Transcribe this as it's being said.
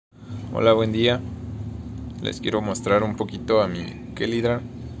Hola, buen día. Les quiero mostrar un poquito a mi Chelydra,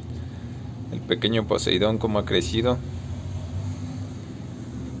 el pequeño Poseidón, cómo ha crecido.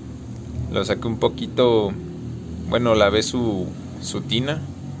 Lo saqué un poquito, bueno, lavé su tina.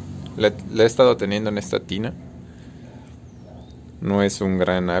 La he estado teniendo en esta tina. No es un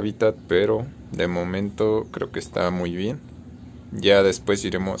gran hábitat, pero de momento creo que está muy bien. Ya después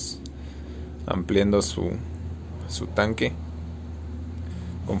iremos ampliando su tanque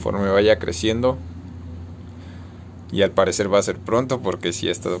conforme vaya creciendo, y al parecer va a ser pronto porque sí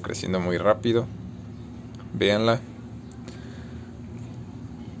ha estado creciendo muy rápido. Véanla,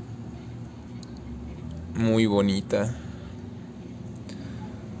 muy bonita,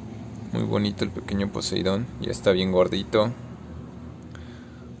 muy bonito el pequeño Poseidón. Ya está bien gordito,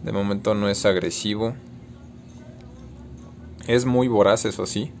 de momento no es agresivo, es muy voraz, eso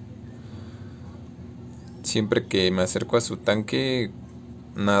sí. Siempre que me acerco a su tanque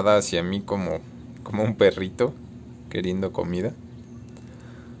nada hacia mí como un perrito queriendo comida.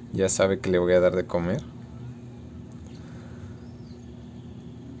 Ya sabe que le voy a dar de comer.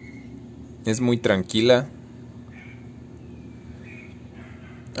 Es muy tranquila.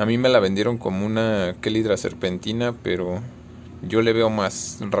 A mí me la vendieron como una Chelydra serpentina, pero yo le veo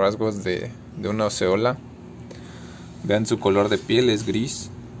más rasgos de una oceola. Vean su color de piel, es gris,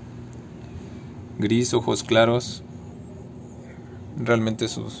 ojos claros. Realmente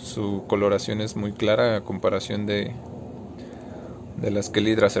su coloración es muy clara a comparación de las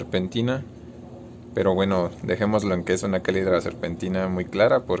Chelydra serpentina. Pero bueno, dejémoslo en que es una Chelydra serpentina muy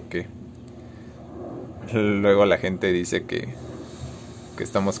clara, porque luego la gente dice que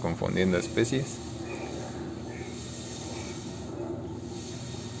estamos confundiendo especies.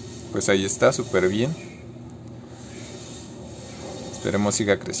 Pues ahí está, súper bien. Esperemos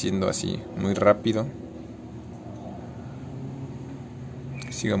siga creciendo así, muy rápido.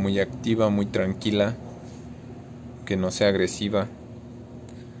 Que siga muy activa, muy tranquila. Que no sea agresiva.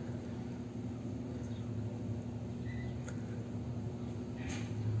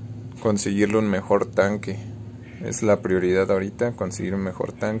 Conseguirle un mejor tanque. Es la prioridad ahorita, conseguir un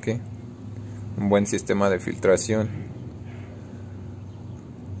mejor tanque. Un buen sistema de filtración.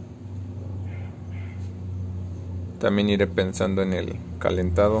 También iré pensando en el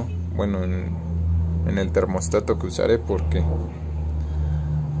calentado, bueno, en el termostato que usaré, porque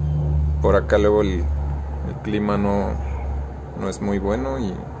por acá luego el clima no es muy bueno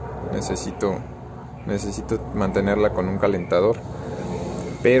y necesito mantenerla con un calentador.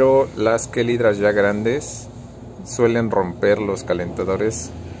 Pero las Chelydras ya grandes suelen romper los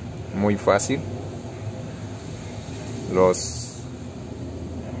calentadores muy fácil. Los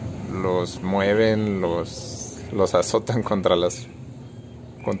mueven, los azotan contra los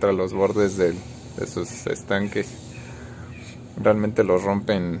bordes de sus estanques. Realmente los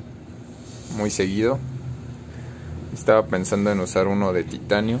rompen muy seguido. Estaba pensando en usar uno de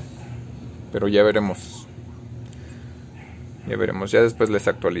titanio, pero ya veremos. Ya después les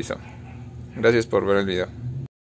actualizo. Gracias por ver el video.